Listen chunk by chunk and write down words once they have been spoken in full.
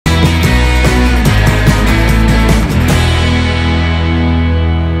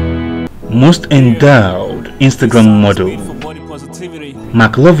Most endowed Instagram model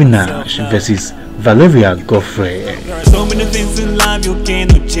Mclovinash versus Valaria Godfrey. There are so many things in life you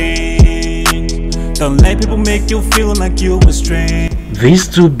cannot change. Don't let people make you feel like you were strange. These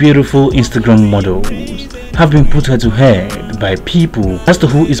two beautiful Instagram models have been put head to head by people as to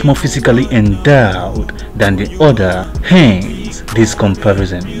who is more physically endowed than the other, hence this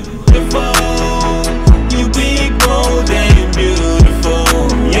comparison.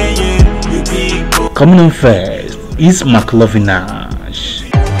 Coming on first is Mclovinash.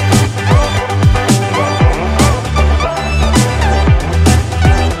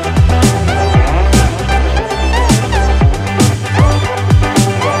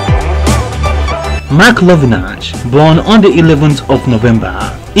 Mclovinash, born on the 11th of November,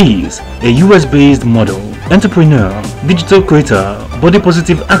 is a US-based model, entrepreneur, digital creator, body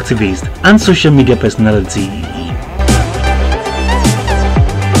positive activist, and social media personality.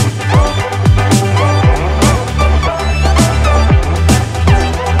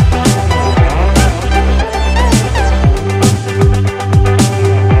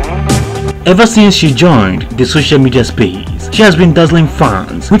 Ever since she joined the social media space, she has been dazzling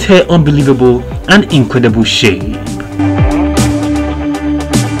fans with her unbelievable and incredible shape.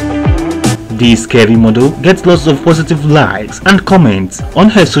 This curvy model gets lots of positive likes and comments on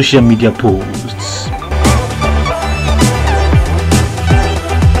her social media posts.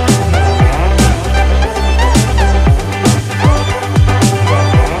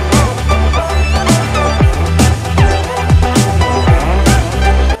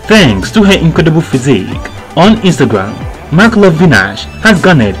 Thanks to her incredible physique, on Instagram, Mclovinash has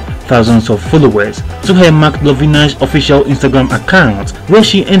garnered thousands of followers to her Mclovinash official Instagram account, where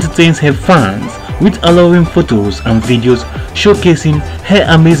she entertains her fans with alluring photos and videos showcasing her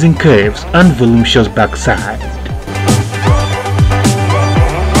amazing curves and voluptuous backside.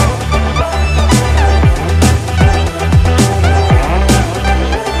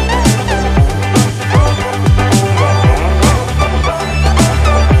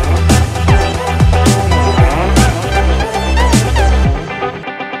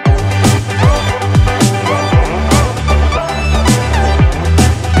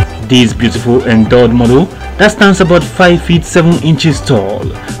 This beautiful endowed model that stands about 5 feet 7 inches tall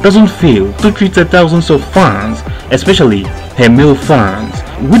doesn't fail to treat her thousands of fans, especially her male fans,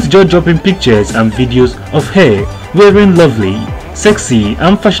 with jaw-dropping pictures and videos of her wearing lovely, sexy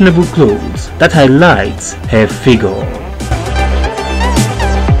and fashionable clothes that highlights her figure.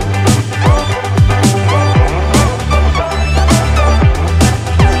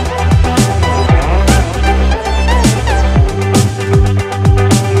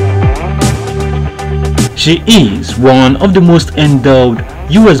 She is one of the most endowed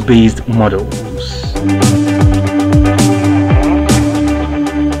US-based models.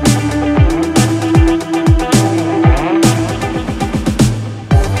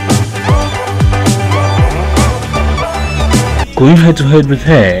 Going head to head with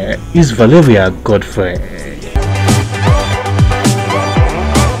her is Valaria Godfrey.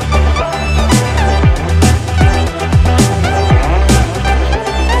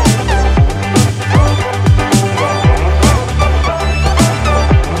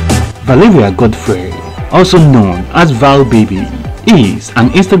 Valaria Godfrey, also known as Val Baby, is an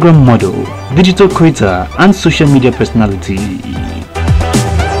Instagram model, digital creator and social media personality.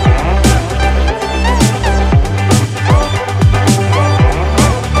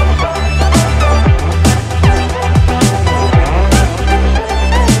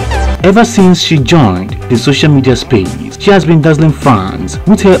 Ever since she joined the social media space, she has been dazzling fans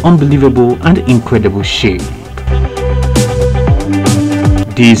with her unbelievable and incredible shape.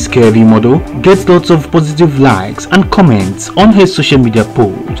 This curvy model gets lots of positive likes and comments on her social media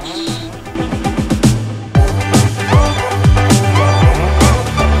posts.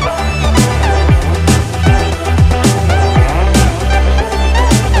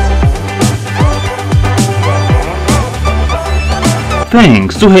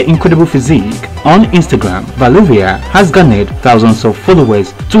 Thanks to her incredible physique, on Instagram, Valaria has garnered thousands of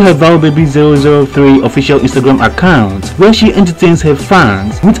followers to her ValBaby003 official Instagram account, where she entertains her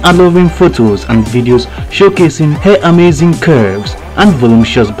fans with alluring photos and videos showcasing her amazing curves and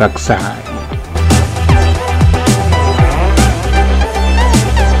voluptuous backside.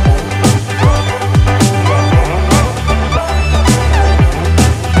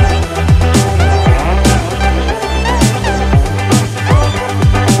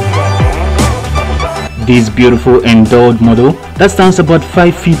 This beautiful endowed model that stands about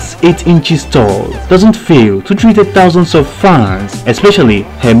 5 feet 8 inches tall doesn't fail to treat thousands of fans, especially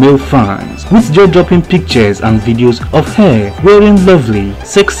her male fans, with jaw-dropping pictures and videos of her wearing lovely,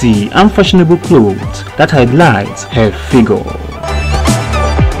 sexy and fashionable clothes that highlights her figure.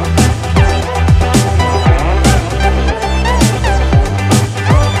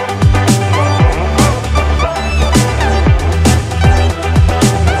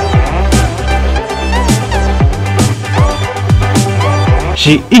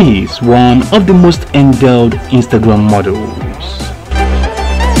 She is one of the most endowed Instagram models.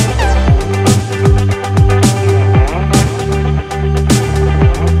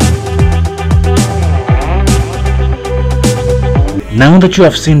 Now that you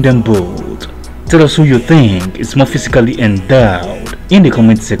have seen them both, tell us who you think is more physically endowed in the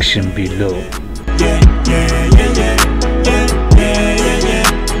comment section below.